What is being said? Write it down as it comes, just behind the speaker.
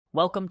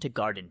Welcome to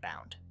Garden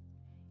Bound.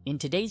 In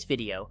today's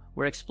video,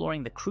 we're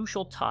exploring the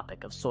crucial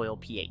topic of soil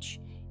pH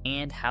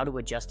and how to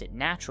adjust it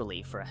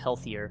naturally for a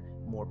healthier,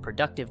 more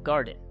productive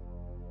garden.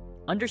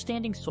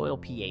 Understanding soil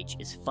pH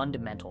is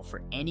fundamental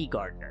for any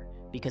gardener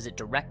because it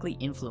directly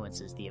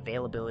influences the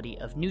availability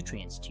of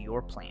nutrients to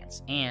your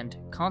plants and,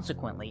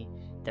 consequently,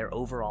 their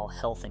overall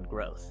health and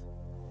growth.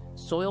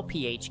 Soil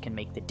pH can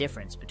make the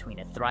difference between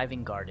a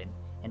thriving garden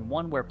and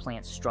one where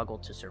plants struggle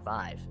to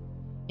survive.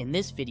 In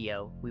this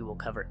video, we will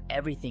cover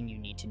everything you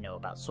need to know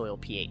about soil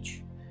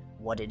pH,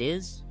 what it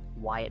is,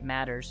 why it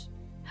matters,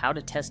 how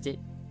to test it,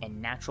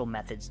 and natural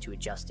methods to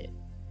adjust it.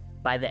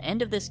 By the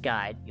end of this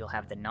guide, you'll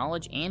have the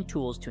knowledge and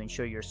tools to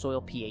ensure your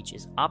soil pH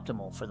is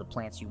optimal for the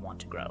plants you want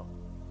to grow,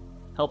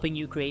 helping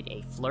you create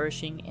a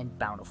flourishing and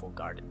bountiful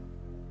garden.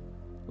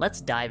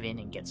 Let's dive in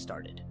and get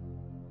started.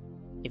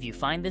 If you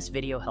find this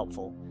video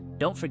helpful,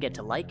 don't forget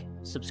to like,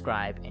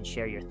 subscribe, and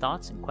share your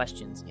thoughts and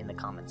questions in the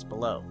comments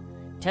below.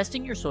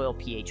 Testing your soil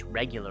pH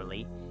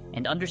regularly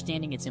and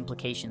understanding its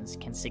implications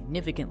can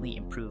significantly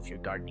improve your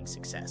gardening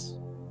success.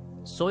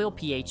 Soil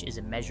pH is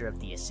a measure of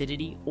the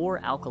acidity or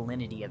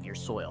alkalinity of your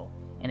soil,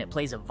 and it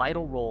plays a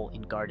vital role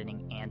in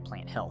gardening and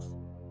plant health.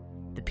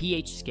 The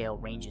pH scale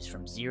ranges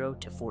from 0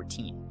 to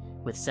 14,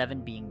 with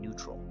 7 being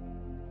neutral.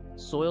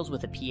 Soils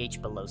with a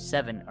pH below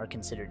 7 are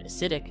considered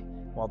acidic,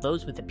 while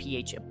those with a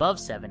pH above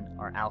 7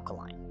 are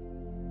alkaline.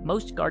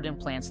 Most garden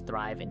plants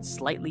thrive in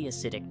slightly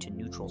acidic to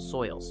neutral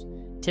soils,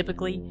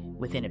 typically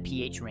within a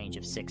pH range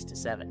of 6 to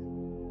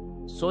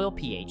 7. Soil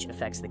pH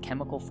affects the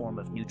chemical form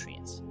of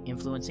nutrients,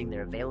 influencing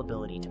their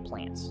availability to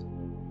plants.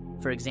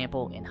 For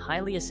example, in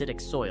highly acidic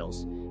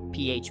soils,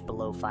 pH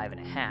below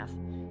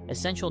 5.5,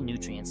 essential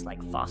nutrients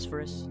like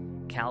phosphorus,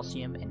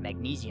 calcium, and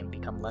magnesium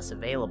become less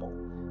available,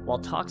 while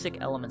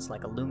toxic elements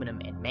like aluminum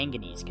and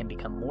manganese can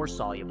become more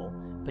soluble,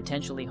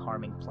 potentially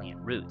harming plant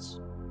roots.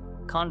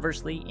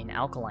 Conversely, in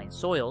alkaline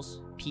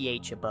soils,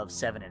 pH above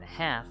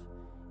 7.5,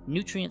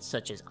 nutrients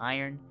such as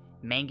iron,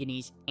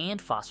 manganese,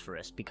 and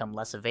phosphorus become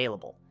less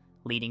available,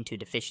 leading to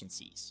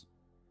deficiencies.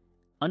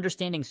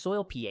 Understanding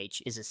soil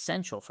pH is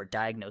essential for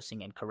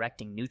diagnosing and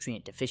correcting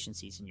nutrient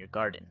deficiencies in your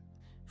garden.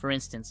 For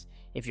instance,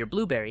 if your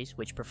blueberries,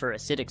 which prefer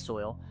acidic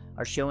soil,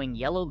 are showing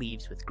yellow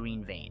leaves with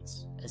green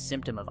veins, a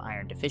symptom of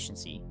iron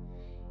deficiency,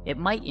 it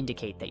might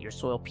indicate that your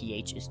soil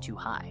pH is too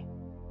high.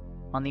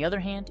 On the other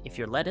hand, if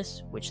your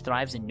lettuce, which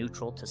thrives in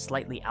neutral to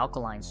slightly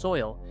alkaline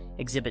soil,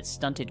 exhibits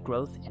stunted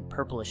growth and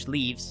purplish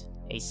leaves,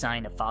 a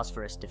sign of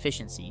phosphorus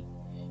deficiency,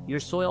 your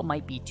soil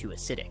might be too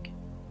acidic.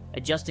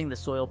 Adjusting the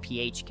soil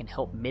pH can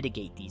help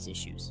mitigate these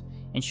issues,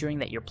 ensuring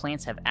that your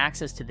plants have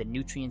access to the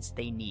nutrients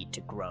they need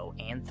to grow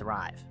and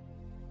thrive.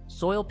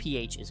 Soil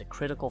pH is a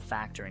critical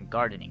factor in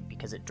gardening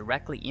because it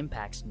directly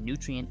impacts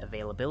nutrient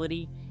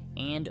availability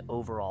and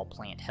overall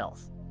plant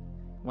health.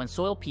 When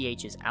soil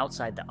pH is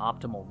outside the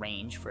optimal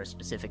range for a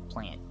specific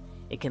plant,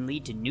 it can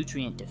lead to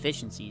nutrient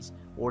deficiencies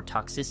or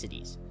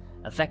toxicities,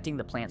 affecting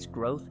the plant's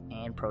growth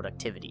and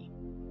productivity.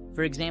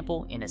 For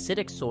example, in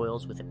acidic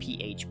soils with a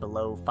pH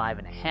below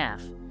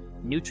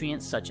 5.5,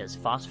 nutrients such as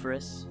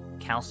phosphorus,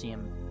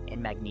 calcium,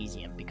 and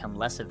magnesium become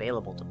less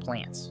available to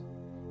plants.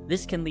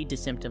 This can lead to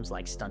symptoms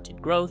like stunted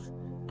growth,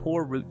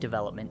 poor root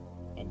development,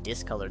 and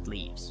discolored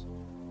leaves.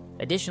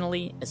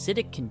 Additionally,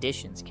 acidic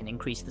conditions can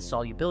increase the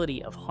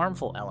solubility of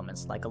harmful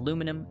elements like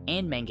aluminum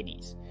and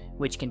manganese,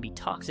 which can be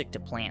toxic to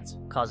plants,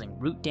 causing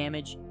root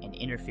damage and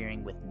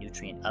interfering with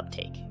nutrient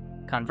uptake.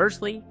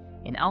 Conversely,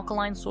 in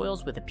alkaline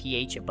soils with a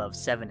pH above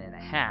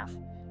 7.5,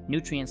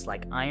 nutrients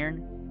like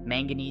iron,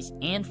 manganese,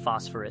 and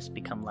phosphorus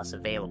become less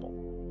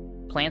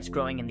available. Plants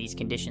growing in these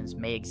conditions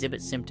may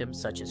exhibit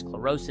symptoms such as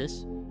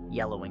chlorosis,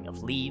 yellowing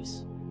of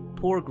leaves,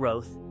 poor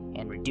growth,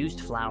 and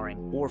reduced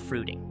flowering or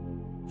fruiting.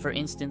 For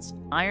instance,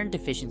 iron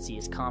deficiency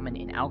is common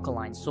in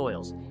alkaline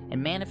soils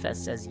and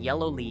manifests as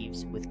yellow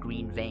leaves with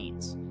green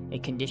veins, a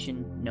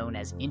condition known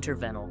as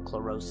intervennal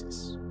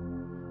chlorosis.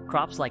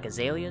 Crops like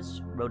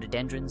azaleas,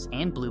 rhododendrons,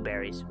 and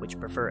blueberries, which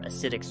prefer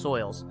acidic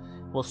soils,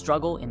 will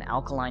struggle in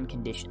alkaline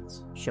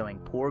conditions, showing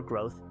poor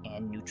growth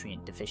and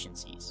nutrient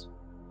deficiencies.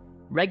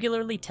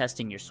 Regularly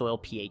testing your soil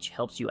pH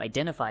helps you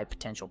identify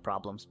potential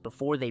problems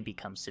before they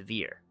become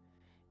severe.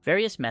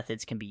 Various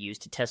methods can be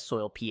used to test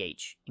soil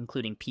pH,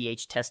 including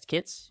pH test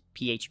kits,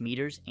 pH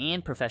meters,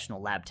 and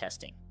professional lab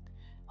testing.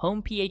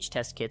 Home pH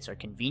test kits are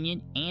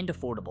convenient and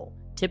affordable,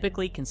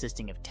 typically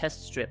consisting of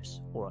test strips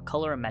or a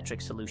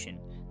colorimetric solution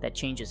that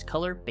changes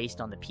color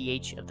based on the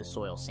pH of the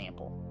soil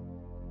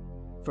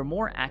sample. For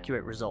more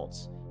accurate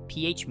results,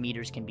 pH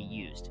meters can be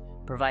used,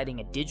 providing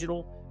a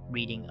digital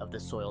reading of the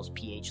soil's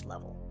pH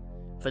level.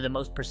 For the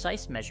most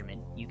precise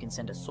measurement, you can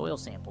send a soil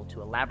sample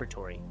to a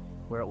laboratory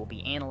where it will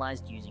be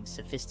analyzed using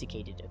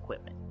sophisticated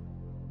equipment.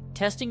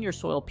 Testing your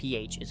soil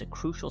pH is a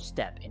crucial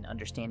step in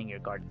understanding your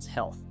garden's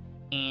health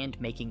and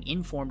making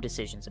informed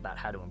decisions about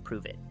how to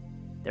improve it.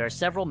 There are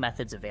several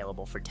methods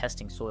available for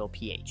testing soil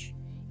pH,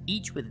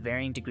 each with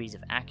varying degrees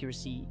of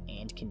accuracy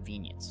and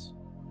convenience.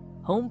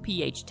 Home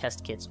pH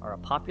test kits are a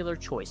popular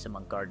choice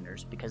among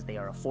gardeners because they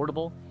are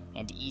affordable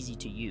and easy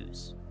to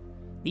use.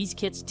 These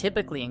kits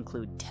typically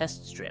include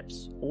test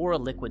strips or a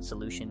liquid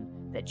solution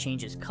that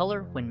changes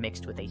color when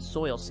mixed with a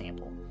soil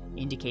sample,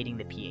 indicating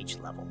the pH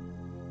level.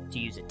 To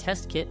use a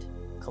test kit,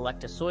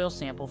 collect a soil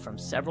sample from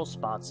several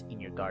spots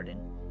in your garden,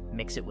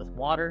 mix it with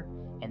water,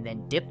 and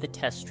then dip the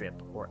test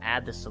strip or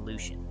add the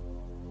solution.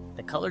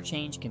 The color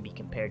change can be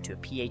compared to a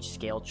pH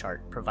scale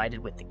chart provided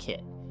with the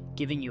kit,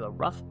 giving you a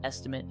rough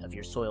estimate of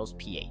your soil's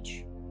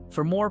pH.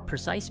 For more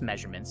precise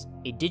measurements,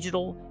 a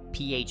digital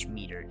pH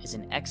meter is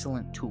an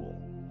excellent tool.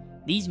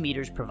 These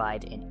meters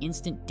provide an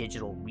instant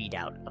digital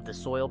readout of the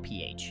soil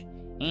pH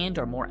and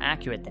are more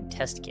accurate than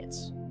test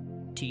kits.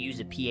 To use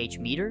a pH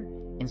meter,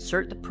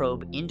 insert the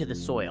probe into the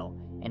soil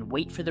and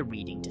wait for the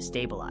reading to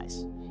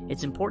stabilize.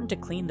 It's important to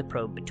clean the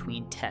probe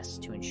between tests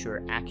to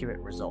ensure accurate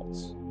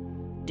results.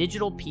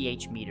 Digital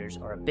pH meters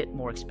are a bit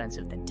more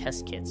expensive than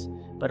test kits,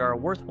 but are a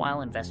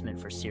worthwhile investment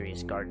for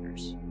serious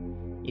gardeners.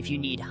 If you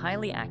need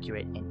highly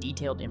accurate and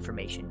detailed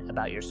information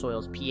about your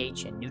soil's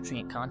pH and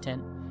nutrient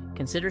content,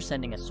 consider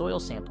sending a soil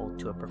sample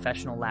to a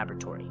professional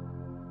laboratory.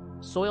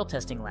 Soil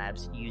testing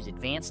labs use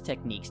advanced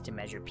techniques to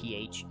measure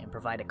pH and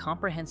provide a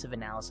comprehensive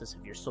analysis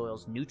of your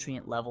soil's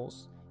nutrient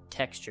levels,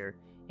 texture,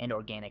 and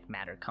organic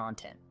matter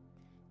content.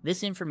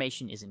 This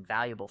information is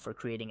invaluable for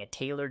creating a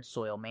tailored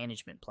soil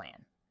management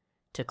plan.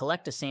 To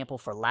collect a sample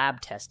for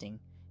lab testing,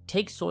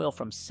 take soil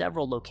from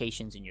several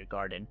locations in your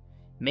garden,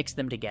 mix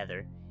them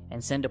together,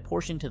 and send a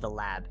portion to the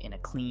lab in a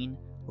clean,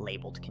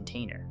 labeled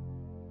container.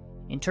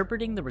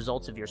 Interpreting the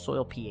results of your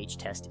soil pH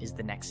test is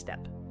the next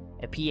step.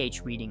 A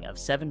pH reading of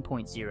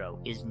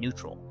 7.0 is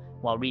neutral,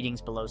 while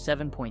readings below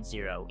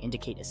 7.0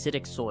 indicate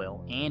acidic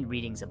soil and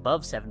readings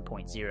above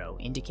 7.0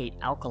 indicate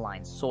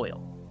alkaline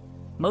soil.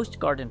 Most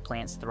garden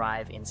plants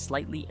thrive in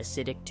slightly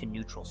acidic to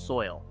neutral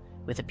soil,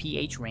 with a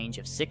pH range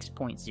of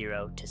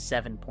 6.0 to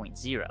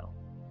 7.0.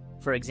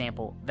 For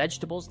example,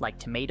 vegetables like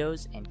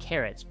tomatoes and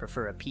carrots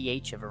prefer a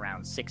pH of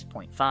around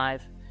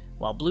 6.5,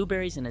 while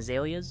blueberries and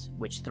azaleas,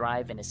 which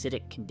thrive in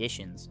acidic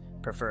conditions,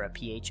 prefer a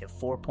pH of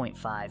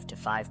 4.5 to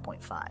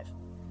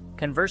 5.5.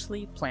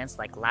 Conversely, plants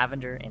like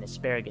lavender and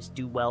asparagus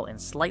do well in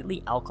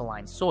slightly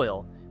alkaline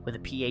soil with a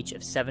pH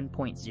of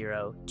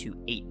 7.0 to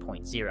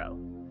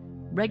 8.0.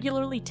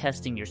 Regularly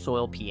testing your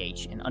soil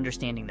pH and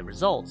understanding the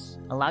results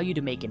allow you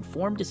to make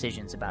informed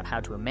decisions about how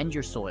to amend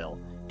your soil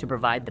to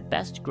provide the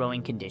best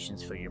growing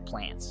conditions for your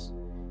plants.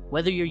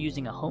 Whether you're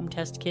using a home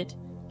test kit,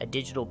 a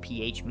digital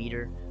pH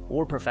meter,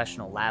 or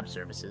professional lab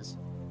services,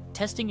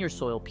 testing your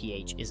soil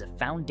pH is a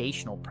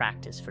foundational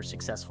practice for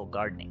successful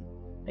gardening.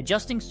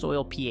 Adjusting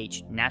soil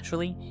pH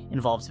naturally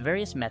involves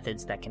various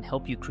methods that can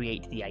help you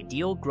create the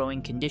ideal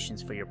growing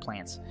conditions for your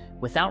plants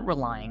without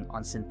relying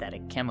on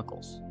synthetic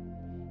chemicals.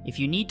 If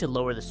you need to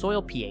lower the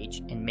soil pH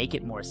and make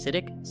it more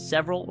acidic,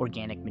 several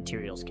organic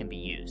materials can be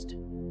used.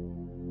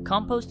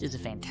 Compost is a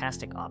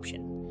fantastic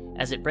option.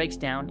 As it breaks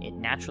down, it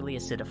naturally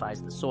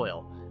acidifies the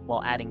soil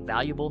while adding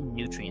valuable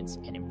nutrients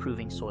and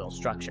improving soil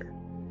structure.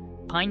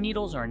 Pine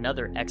needles are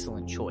another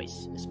excellent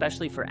choice,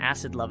 especially for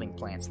acid-loving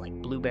plants like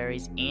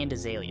blueberries and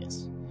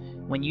azaleas.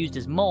 When used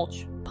as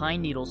mulch,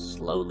 pine needles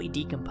slowly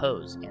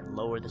decompose and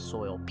lower the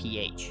soil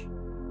pH.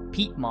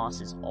 Peat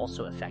moss is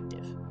also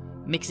effective.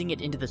 Mixing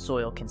it into the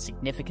soil can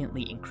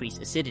significantly increase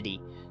acidity,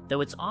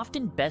 though it's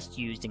often best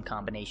used in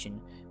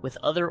combination with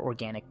other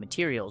organic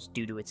materials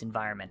due to its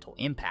environmental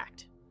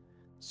impact.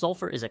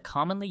 Sulfur is a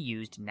commonly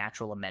used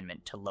natural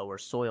amendment to lower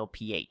soil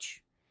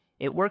pH.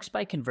 It works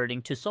by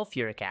converting to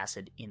sulfuric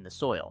acid in the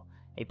soil,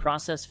 a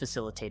process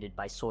facilitated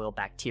by soil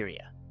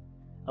bacteria.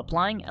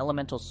 Applying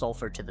elemental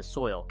sulfur to the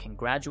soil can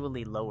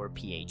gradually lower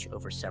pH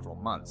over several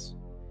months.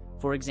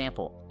 For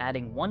example,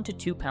 adding 1 to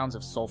 2 pounds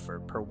of sulfur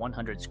per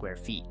 100 square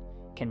feet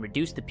can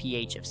reduce the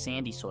pH of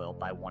sandy soil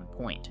by 1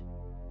 point.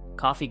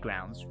 Coffee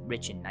grounds,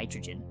 rich in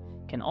nitrogen,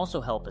 can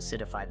also help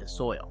acidify the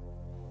soil.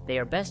 They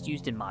are best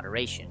used in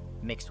moderation,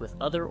 mixed with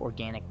other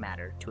organic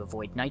matter to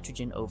avoid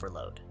nitrogen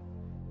overload.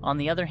 On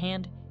the other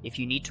hand, if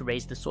you need to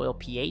raise the soil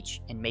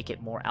pH and make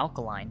it more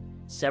alkaline,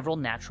 several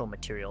natural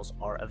materials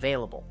are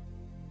available.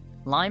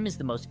 Lime is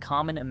the most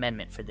common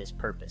amendment for this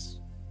purpose.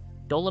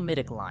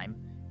 Dolomitic lime,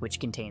 which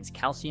contains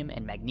calcium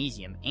and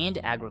magnesium,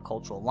 and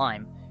agricultural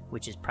lime,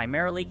 which is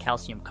primarily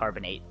calcium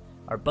carbonate,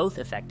 are both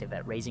effective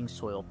at raising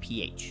soil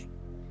pH.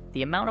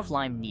 The amount of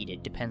lime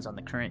needed depends on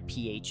the current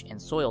pH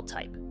and soil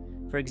type.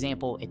 For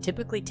example, it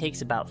typically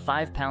takes about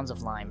 5 pounds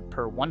of lime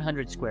per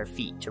 100 square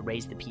feet to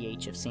raise the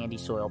pH of sandy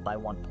soil by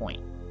 1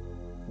 point.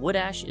 Wood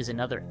ash is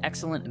another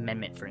excellent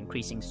amendment for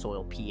increasing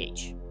soil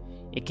pH.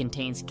 It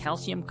contains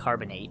calcium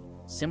carbonate,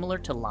 similar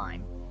to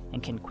lime,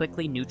 and can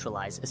quickly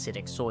neutralize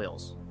acidic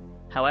soils.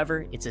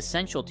 However, it's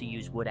essential to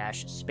use wood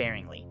ash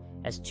sparingly,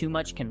 as too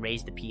much can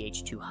raise the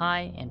pH too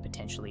high and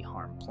potentially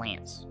harm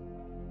plants.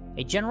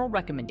 A general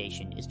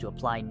recommendation is to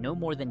apply no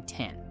more than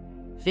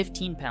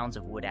 15 pounds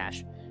of wood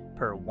ash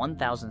per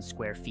 1,000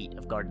 square feet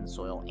of garden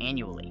soil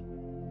annually.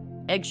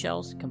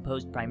 Eggshells,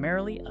 composed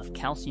primarily of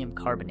calcium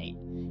carbonate,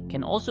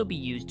 can also be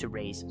used to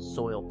raise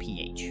soil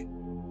pH.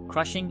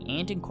 Crushing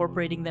and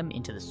incorporating them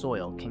into the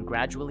soil can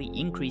gradually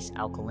increase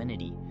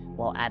alkalinity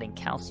while adding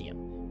calcium,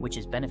 which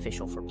is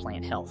beneficial for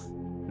plant health.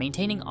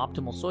 Maintaining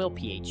optimal soil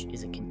pH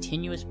is a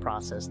continuous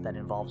process that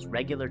involves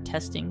regular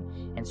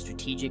testing and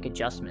strategic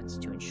adjustments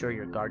to ensure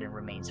your garden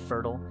remains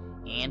fertile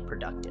and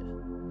productive.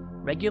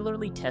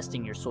 Regularly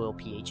testing your soil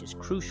pH is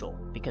crucial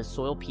because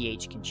soil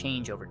pH can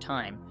change over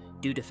time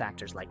due to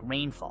factors like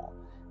rainfall,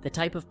 the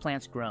type of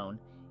plants grown,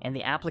 and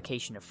the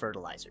application of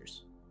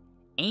fertilizers.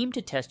 Aim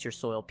to test your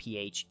soil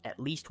pH at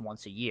least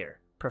once a year,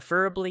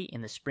 preferably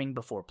in the spring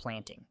before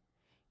planting.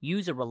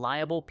 Use a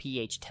reliable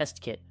pH test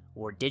kit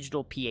or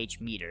digital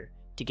pH meter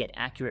to get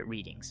accurate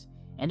readings,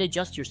 and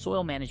adjust your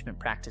soil management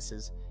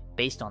practices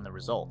based on the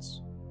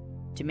results.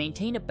 To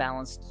maintain a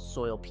balanced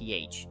soil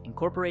pH,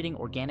 incorporating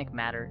organic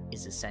matter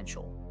is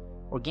essential.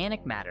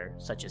 Organic matter,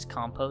 such as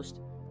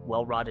compost,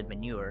 well-rotted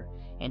manure,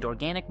 and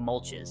organic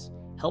mulches,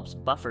 helps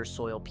buffer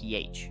soil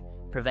pH,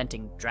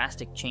 preventing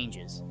drastic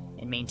changes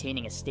and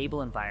maintaining a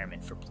stable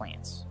environment for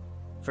plants.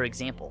 For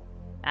example,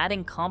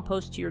 adding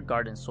compost to your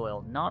garden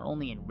soil not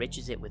only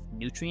enriches it with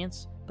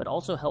nutrients, but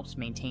also helps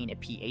maintain a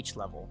pH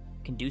level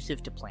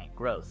conducive to plant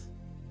growth.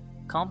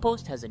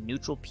 Compost has a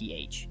neutral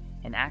pH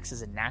and acts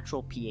as a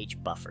natural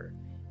pH buffer,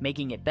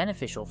 making it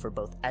beneficial for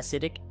both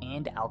acidic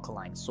and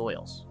alkaline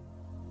soils.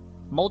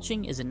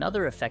 Mulching is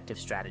another effective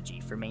strategy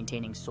for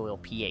maintaining soil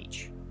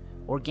pH.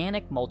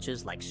 Organic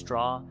mulches like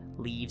straw,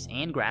 leaves,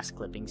 and grass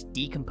clippings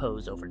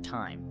decompose over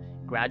time,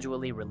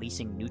 gradually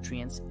releasing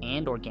nutrients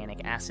and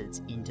organic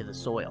acids into the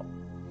soil.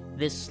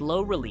 This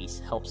slow release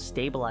helps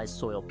stabilize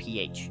soil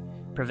pH,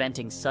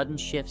 preventing sudden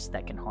shifts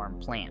that can harm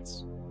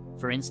plants.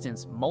 For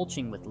instance,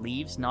 mulching with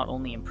leaves not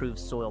only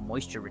improves soil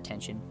moisture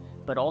retention,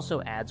 but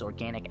also adds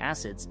organic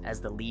acids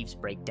as the leaves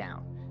break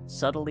down,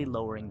 subtly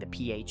lowering the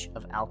pH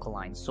of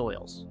alkaline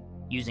soils.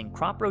 Using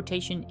crop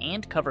rotation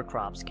and cover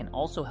crops can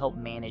also help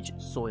manage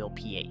soil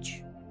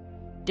pH.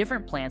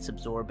 Different plants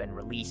absorb and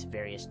release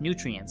various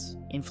nutrients,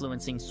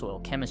 influencing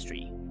soil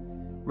chemistry.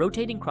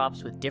 Rotating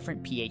crops with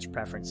different pH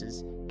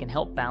preferences can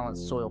help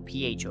balance soil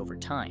pH over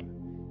time.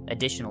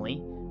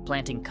 Additionally,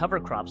 planting cover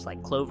crops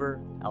like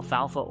clover,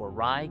 alfalfa, or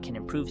rye can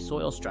improve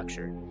soil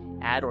structure,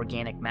 add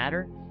organic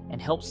matter, and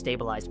help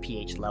stabilize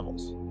pH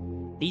levels.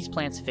 These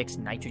plants fix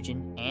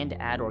nitrogen and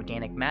add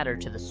organic matter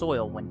to the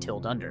soil when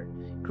tilled under,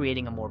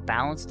 creating a more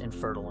balanced and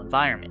fertile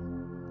environment.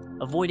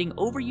 Avoiding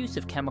overuse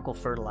of chemical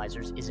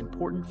fertilizers is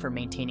important for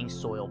maintaining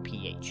soil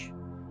pH.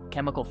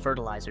 Chemical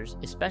fertilizers,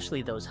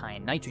 especially those high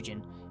in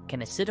nitrogen, can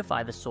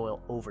acidify the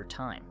soil over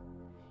time.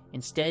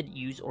 Instead,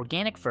 use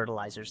organic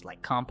fertilizers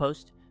like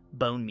compost,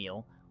 bone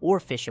meal, or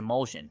fish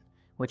emulsion,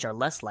 which are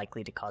less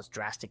likely to cause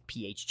drastic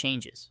pH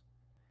changes.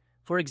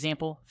 For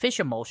example, fish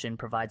emulsion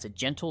provides a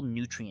gentle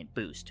nutrient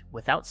boost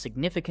without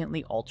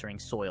significantly altering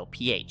soil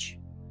pH.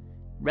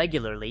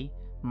 Regularly,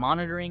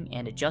 monitoring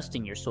and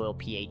adjusting your soil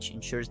pH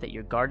ensures that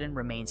your garden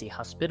remains a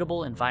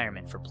hospitable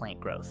environment for plant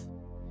growth.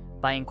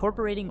 By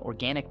incorporating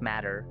organic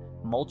matter,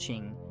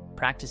 mulching,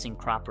 practicing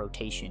crop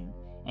rotation,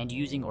 and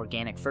using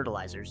organic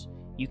fertilizers,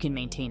 you can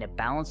maintain a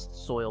balanced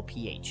soil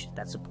pH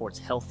that supports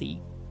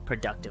healthy,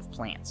 productive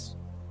plants.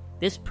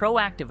 This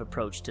proactive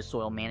approach to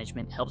soil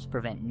management helps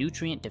prevent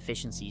nutrient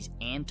deficiencies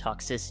and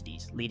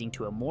toxicities, leading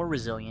to a more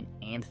resilient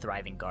and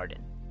thriving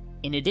garden.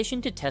 In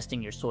addition to testing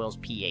your soil's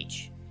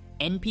pH,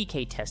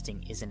 NPK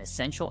testing is an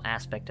essential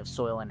aspect of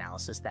soil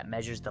analysis that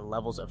measures the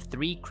levels of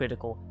three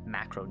critical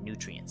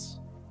macronutrients: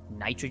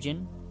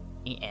 nitrogen,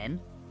 N,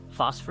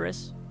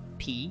 phosphorus,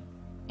 P,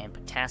 and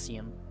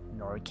potassium,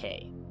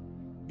 K.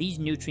 These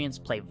nutrients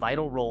play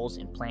vital roles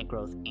in plant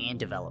growth and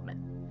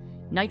development.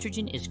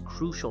 Nitrogen is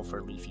crucial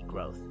for leafy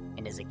growth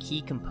and is a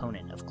key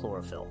component of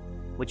chlorophyll,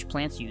 which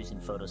plants use in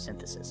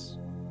photosynthesis.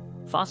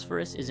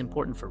 Phosphorus is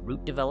important for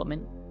root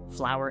development,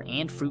 flower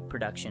and fruit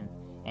production,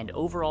 and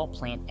overall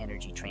plant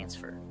energy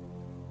transfer.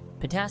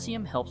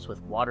 Potassium helps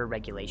with water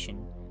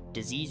regulation,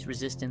 disease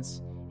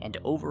resistance, and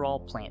overall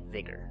plant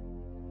vigor.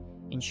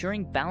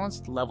 Ensuring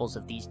balanced levels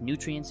of these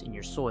nutrients in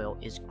your soil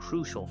is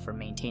crucial for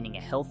maintaining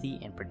a healthy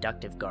and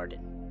productive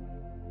garden.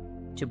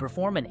 To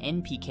perform an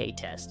NPK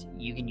test,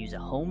 you can use a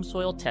home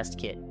soil test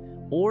kit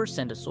or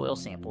send a soil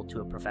sample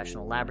to a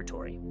professional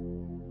laboratory.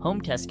 Home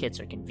test kits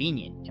are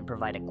convenient and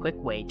provide a quick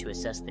way to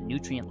assess the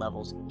nutrient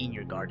levels in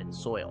your garden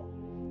soil.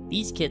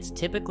 These kits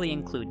typically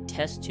include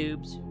test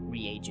tubes,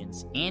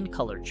 reagents, and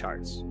color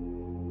charts.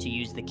 To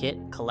use the kit,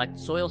 collect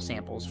soil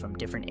samples from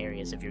different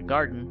areas of your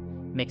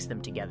garden, mix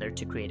them together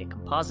to create a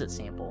composite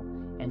sample,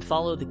 and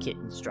follow the kit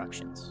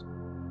instructions.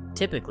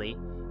 Typically,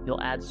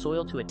 you'll add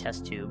soil to a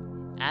test tube,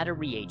 add a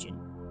reagent,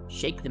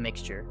 shake the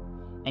mixture,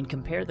 and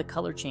compare the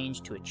color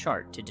change to a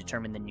chart to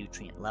determine the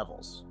nutrient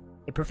levels.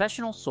 A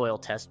professional soil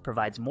test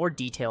provides more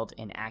detailed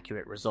and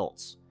accurate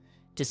results.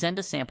 To send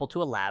a sample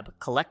to a lab,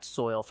 collect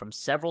soil from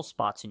several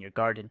spots in your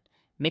garden,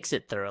 mix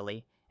it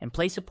thoroughly, and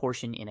place a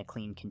portion in a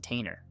clean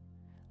container.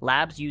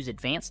 Labs use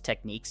advanced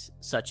techniques,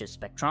 such as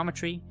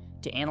spectrometry,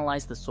 to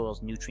analyze the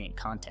soil's nutrient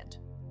content.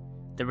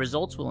 The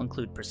results will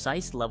include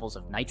precise levels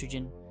of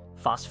nitrogen,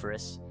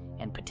 phosphorus,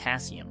 and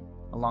potassium,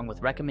 along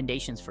with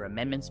recommendations for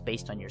amendments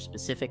based on your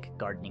specific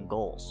gardening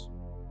goals.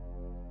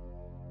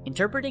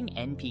 Interpreting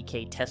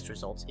NPK test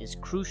results is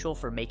crucial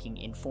for making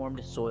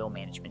informed soil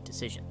management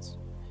decisions.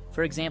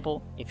 For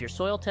example, if your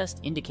soil test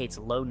indicates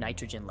low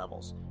nitrogen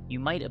levels, you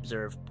might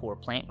observe poor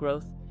plant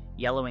growth,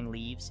 yellowing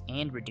leaves,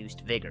 and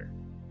reduced vigor.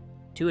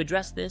 To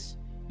address this,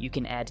 you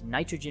can add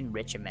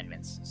nitrogen-rich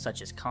amendments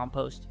such as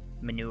compost,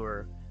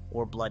 manure,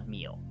 or blood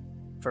meal.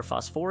 For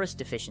phosphorus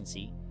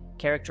deficiency,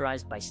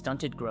 characterized by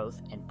stunted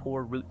growth and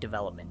poor root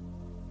development,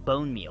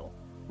 bone meal,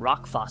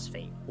 rock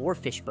phosphate, or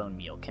fish bone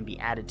meal can be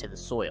added to the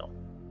soil.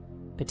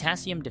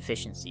 Potassium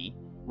deficiency,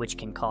 which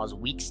can cause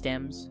weak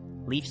stems,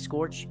 leaf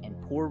scorch,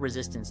 and poor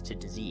resistance to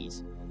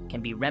disease,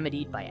 can be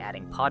remedied by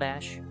adding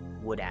potash,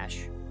 wood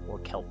ash, or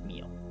kelp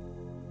meal.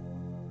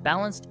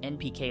 Balanced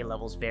NPK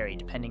levels vary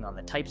depending on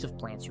the types of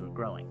plants you are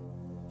growing.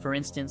 For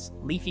instance,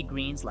 leafy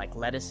greens like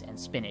lettuce and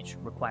spinach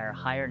require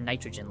higher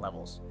nitrogen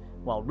levels,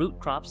 while root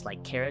crops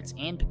like carrots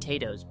and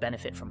potatoes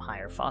benefit from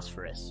higher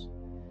phosphorus.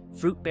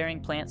 Fruit-bearing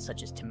plants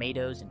such as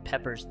tomatoes and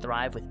peppers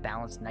thrive with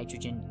balanced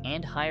nitrogen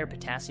and higher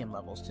potassium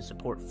levels to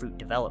support fruit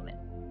development.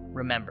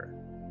 Remember,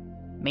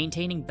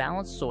 maintaining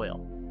balanced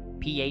soil,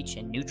 pH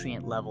and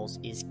nutrient levels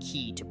is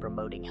key to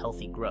promoting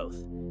healthy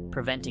growth,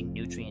 preventing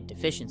nutrient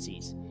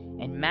deficiencies,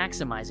 and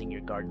maximizing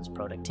your garden's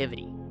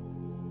productivity.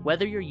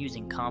 Whether you're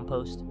using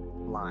compost,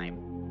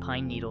 lime,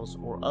 pine needles,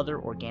 or other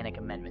organic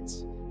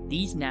amendments,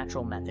 these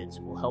natural methods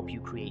will help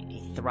you create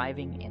a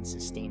thriving and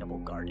sustainable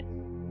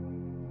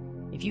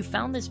garden. If you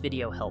found this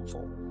video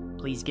helpful,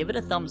 please give it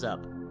a thumbs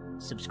up,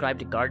 subscribe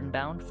to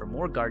GardenBound for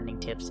more gardening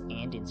tips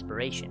and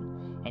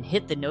inspiration, and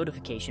hit the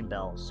notification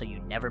bell so you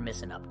never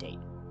miss an update.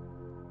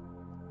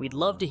 We'd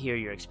love to hear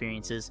your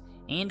experiences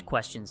and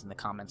questions in the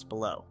comments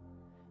below.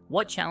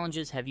 What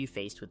challenges have you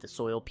faced with the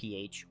soil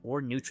pH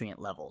or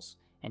nutrient levels,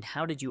 and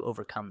how did you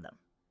overcome them?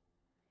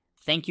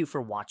 Thank you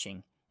for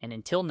watching, and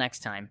until next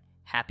time,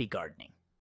 happy gardening.